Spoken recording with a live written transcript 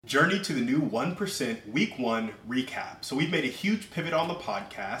Journey to the new 1% Week 1 recap. So we've made a huge pivot on the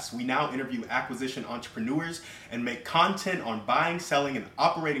podcast. We now interview acquisition entrepreneurs and make content on buying, selling, and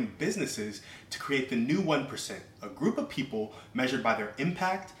operating businesses to create the new 1%, a group of people measured by their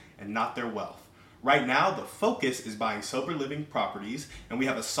impact and not their wealth. Right now, the focus is buying sober living properties, and we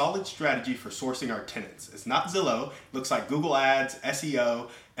have a solid strategy for sourcing our tenants. It's not Zillow, it looks like Google Ads,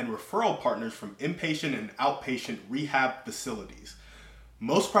 SEO, and referral partners from inpatient and outpatient rehab facilities.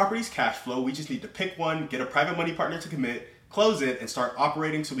 Most properties cash flow. We just need to pick one, get a private money partner to commit, close it, and start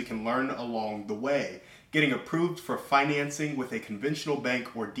operating so we can learn along the way. Getting approved for financing with a conventional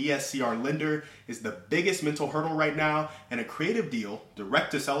bank or DSCR lender is the biggest mental hurdle right now, and a creative deal,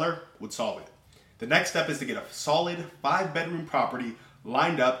 direct to seller, would solve it. The next step is to get a solid 5-bedroom property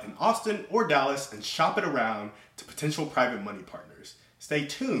lined up in Austin or Dallas and shop it around to potential private money partners. Stay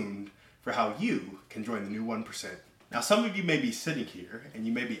tuned for how you can join the new 1%. Now, some of you may be sitting here and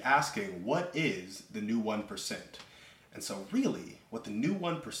you may be asking, what is the new 1%? And so really, what the new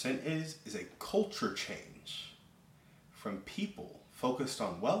 1% is a culture change from people focused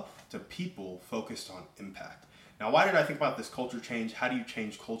on wealth to people focused on impact. Now, why did I think about this culture change? How do you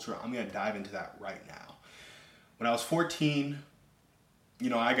change culture? I'm going to dive into that right now. When I was 14,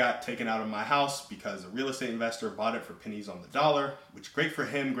 I got taken out of my house because a real estate investor bought it for pennies on the dollar, which great for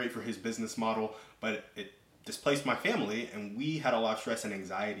him, great for his business model, but it displaced my family, and we had a lot of stress and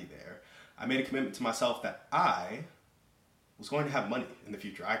anxiety there. I made a commitment to myself that I was going to have money in the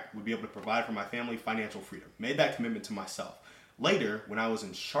future. I would be able to provide for my family, financial freedom. Made that commitment to myself. Later, when I was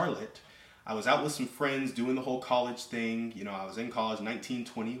in Charlotte, I was out with some friends doing the whole college thing. I was in college, 19,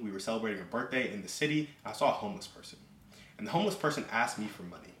 20. We were celebrating a birthday in the city. I saw a homeless person. And the homeless person asked me for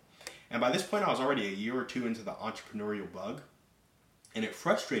money. And by this point, I was already a year or two into the entrepreneurial bug. And it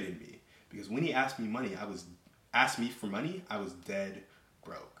frustrated me because when he asked me for money, I was dead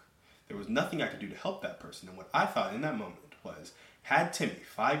broke. There was nothing I could do to help that person. And what I thought in that moment was, had Timmy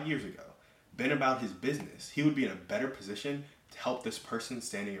 5 years ago been about his business, he would be in a better position to help this person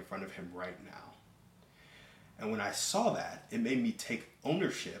standing in front of him right now. And when I saw that, it made me take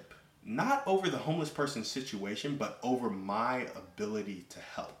ownership, not over the homeless person's situation, but over my ability to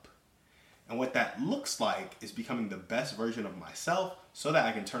help. And what that looks like is becoming the best version of myself so that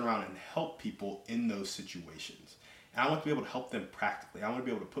I can turn around and help people in those situations. And I want to be able to help them practically. I want to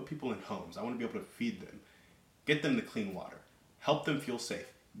be able to put people in homes. I want to be able to feed them, get them the clean water, help them feel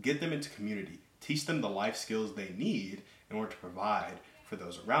safe, get them into community, teach them the life skills they need in order to provide for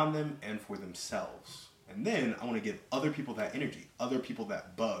those around them and for themselves. And then I want to give other people that energy, other people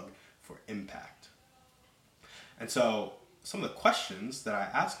that bug for impact. And so some of the questions that I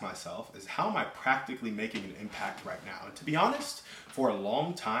ask myself is, how am I practically making an impact right now? And to be honest, for a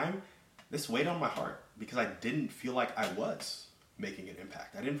long time, this weighed on my heart because I didn't feel like I was making an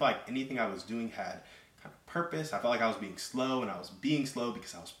impact. I didn't feel like anything I was doing had kind of purpose. I felt like I was being slow, and I was being slow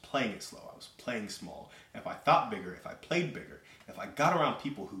because I was playing it slow. I was playing small. If I thought bigger, if I played bigger, if I got around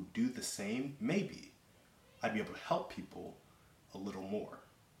people who do the same, maybe I'd be able to help people a little more.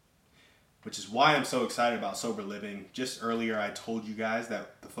 Which is why I'm so excited about sober living. Just earlier, I told you guys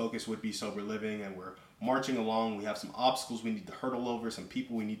that the focus would be sober living, and we're marching along. We have some obstacles we need to hurdle over, some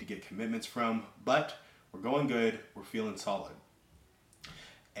people we need to get commitments from, but we're going good. We're feeling solid.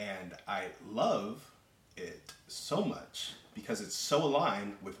 And I love it so much because it's so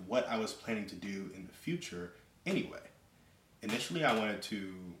aligned with what I was planning to do in the future anyway. Initially, I wanted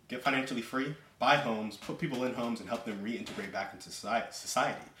to get financially free, buy homes, put people in homes, and help them reintegrate back into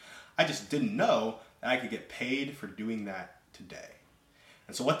society. I just didn't know that I could get paid for doing that today.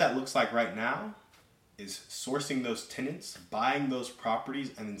 And so what that looks like right now is sourcing those tenants, buying those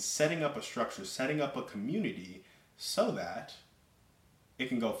properties, and then setting up a structure, setting up a community so that it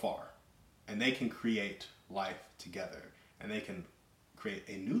can go far and they can create life together and they can create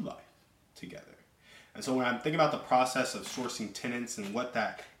a new life together. And so when I'm thinking about the process of sourcing tenants and what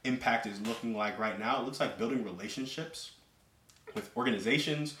that impact is looking like right now, it looks like building relationships with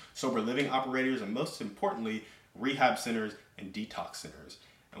organizations, sober living operators, and most importantly, rehab centers and detox centers.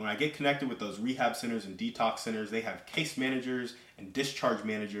 And when I get connected with those rehab centers and detox centers, they have case managers and discharge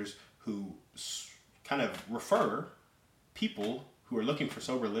managers who kind of refer people who are looking for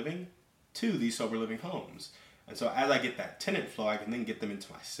sober living to these sober living homes. And so as I get that tenant flow, I can then get them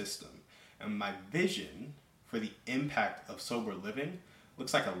into my system. And my vision for the impact of sober living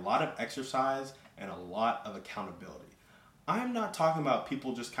looks like a lot of exercise and a lot of accountability. I'm not talking about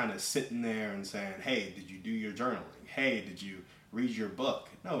people just kind of sitting there and saying, hey, did you do your journaling? Hey, did you read your book?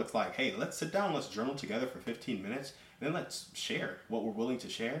 No, it's like, hey, let's sit down, let's journal together for 15 minutes, and then let's share what we're willing to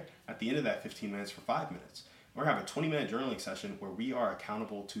share at the end of that 15 minutes for 5 minutes. We're going to have a 20-minute journaling session where we are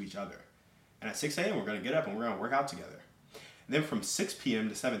accountable to each other. And at 6 a.m., we're going to get up and we're going to work out together. And then from 6 p.m.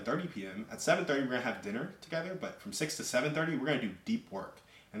 to 7:30 p.m., at 7:30, we're going to have dinner together. But from 6 to 7:30, we're going to do deep work.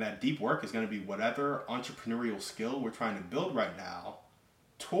 And that deep work is going to be whatever entrepreneurial skill we're trying to build right now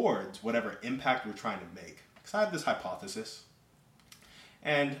towards whatever impact we're trying to make. Because I have this hypothesis,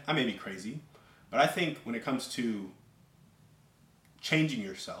 and I may be crazy, but I think when it comes to changing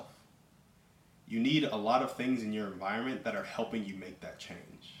yourself, you need a lot of things in your environment that are helping you make that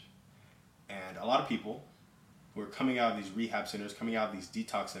change. And a lot of people who are coming out of these rehab centers, coming out of these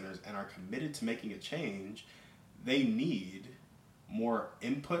detox centers, and are committed to making a change, they need more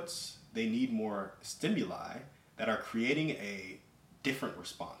inputs, they need more stimuli that are creating a different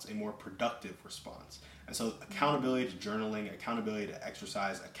response, a more productive response. And so accountability to journaling, accountability to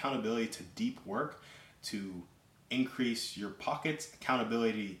exercise, accountability to deep work to increase your pockets,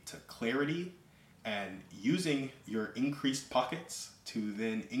 accountability to clarity, and using your increased pockets to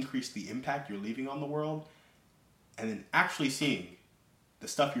then increase the impact you're leaving on the world, and then actually seeing the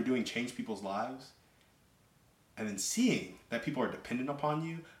stuff you're doing change people's lives, and then seeing that people are dependent upon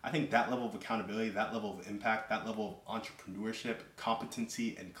you. I think that level of accountability, that level of impact, that level of entrepreneurship,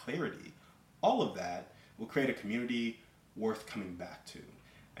 competency, and clarity, all of that will create a community worth coming back to.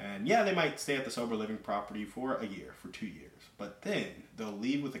 And yeah, they might stay at the sober living property for a year, for 2 years, but then they'll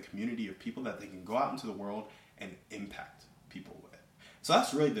leave with a community of people that they can go out into the world and impact people with. So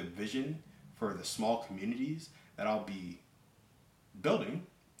that's really the vision for the small communities that I'll be building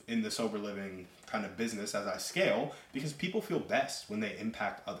in the sober living kind of business as I scale, because people feel best when they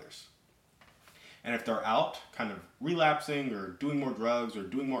impact others. And if they're out kind of relapsing or doing more drugs or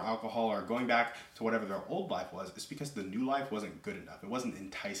doing more alcohol or going back to whatever their old life was, it's because the new life wasn't good enough. It wasn't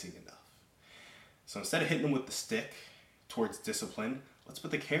enticing enough. So instead of hitting them with the stick towards discipline, let's put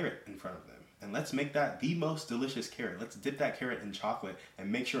the carrot in front of them. And let's make that the most delicious carrot. Let's dip that carrot in chocolate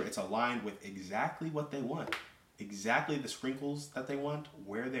and make sure it's aligned with exactly what they want. Exactly the sprinkles that they want,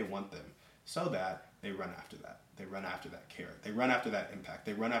 where they want them, so that they run after that. They run after that carrot. They run after that impact.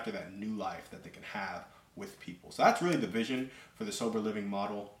 They run after that new life that they can have with people. So that's really the vision for the sober living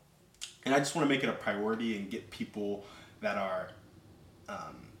model. And I just want to make it a priority and get people that are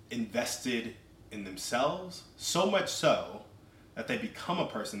invested in themselves, so much so that they become a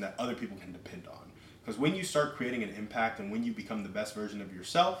person that other people can depend on. Because when you start creating an impact and when you become the best version of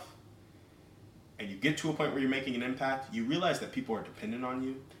yourself, and you get to a point where you're making an impact, you realize that people are dependent on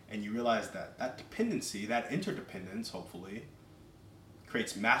you, and you realize that that dependency, that interdependence, hopefully,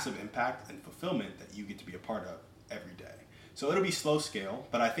 creates massive impact and fulfillment that you get to be a part of every day. So it'll be slow scale,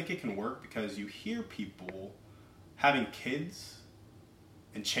 but I think it can work because you hear people having kids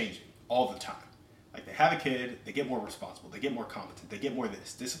and changing all the time. Like they have a kid, they get more responsible, they get more competent, they get more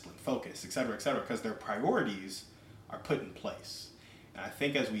this, discipline, focus, etc., because their priorities are put in place. And I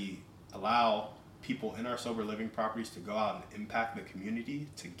think as we allow people in our sober living properties to go out and impact the community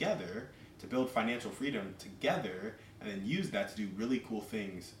together, to build financial freedom together, and then use that to do really cool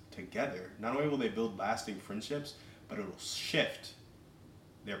things together, not only will they build lasting friendships, but it'll shift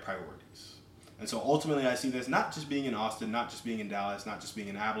their priorities. And so ultimately I see this not just being in Austin, not just being in Dallas, not just being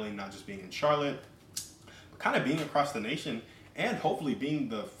in Abilene, not just being in Charlotte, but kind of being across the nation, and hopefully being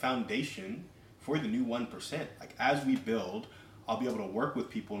the foundation for the new 1%. Like as we build, I'll be able to work with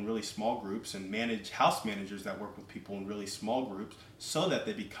people in really small groups and manage house managers that work with people in really small groups so that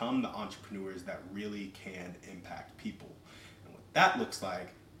they become the entrepreneurs that really can impact people. And what that looks like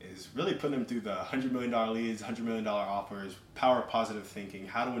is really putting them through the $100 million leads, $100 million offers, power of positive thinking,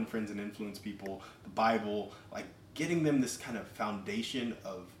 how to win friends and influence people, the Bible, like getting them this kind of foundation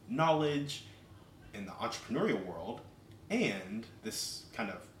of knowledge in the entrepreneurial world and this kind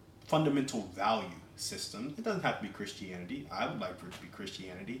of fundamental value system. It doesn't have to be Christianity. I would like for it to be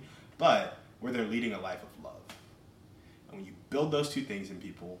Christianity, but where they're leading a life of love. And when you build those two things in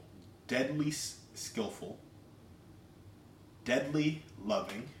people, deadly skillful, deadly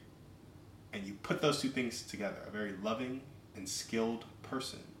loving, and you put those two things together, a very loving and skilled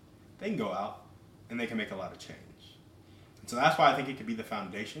person, they can go out and they can make a lot of change. And so that's why I think it could be the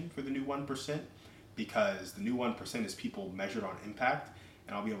foundation for the new 1%, because the new 1% is people measured on impact,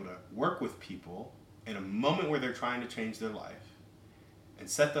 and I'll be able to work with people in a moment where they're trying to change their life and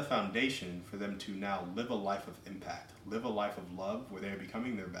set the foundation for them to now live a life of impact, live a life of love where they are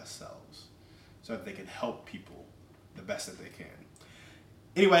becoming their best selves so that they can help people the best that they can.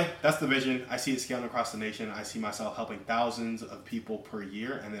 Anyway, that's the vision. I see it scaling across the nation. I see myself helping thousands of people per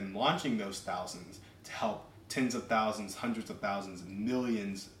year and then launching those thousands to help tens of thousands, hundreds of thousands,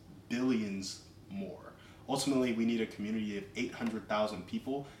 millions, billions more. Ultimately, we need a community of 800,000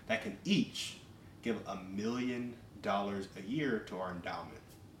 people that can each give $1 million a year to our endowment.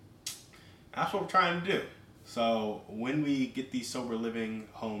 That's what we're trying to do. So when we get these sober living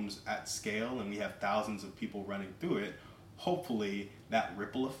homes at scale and we have thousands of people running through it, hopefully that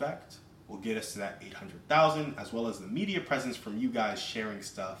ripple effect will get us to that 800,000, as well as the media presence from you guys sharing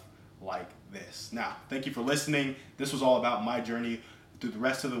stuff like this. Now, thank you for listening. This was all about my journey. Through the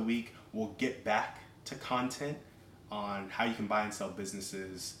rest of the week, we'll get back to content on how you can buy and sell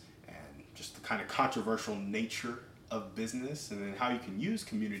businesses and just the kind of controversial nature of business, and then how you can use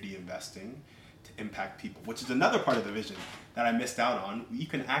community investing to impact people, which is another part of the vision that I missed out on. You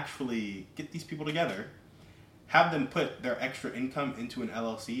can actually get these people together, have them put their extra income into an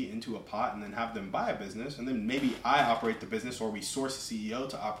LLC, into a pot, and then have them buy a business, and then maybe I operate the business, or we source a CEO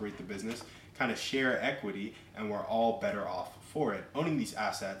to operate the business, kind of share equity, and we're all better off for it, owning these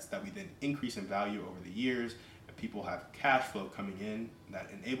assets that we then increase in value over the years, and people have cash flow coming in that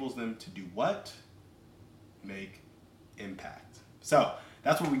enables them to do what? Make impact. So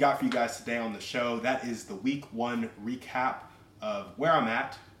that's what we got for you guys today on the show. That is the week 1 recap of where I'm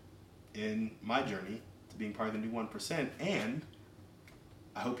at in my journey to being part of the new 1%, and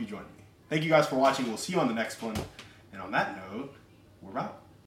I hope you join me. Thank you guys for watching. We'll see you on the next one. And on that note, we're out.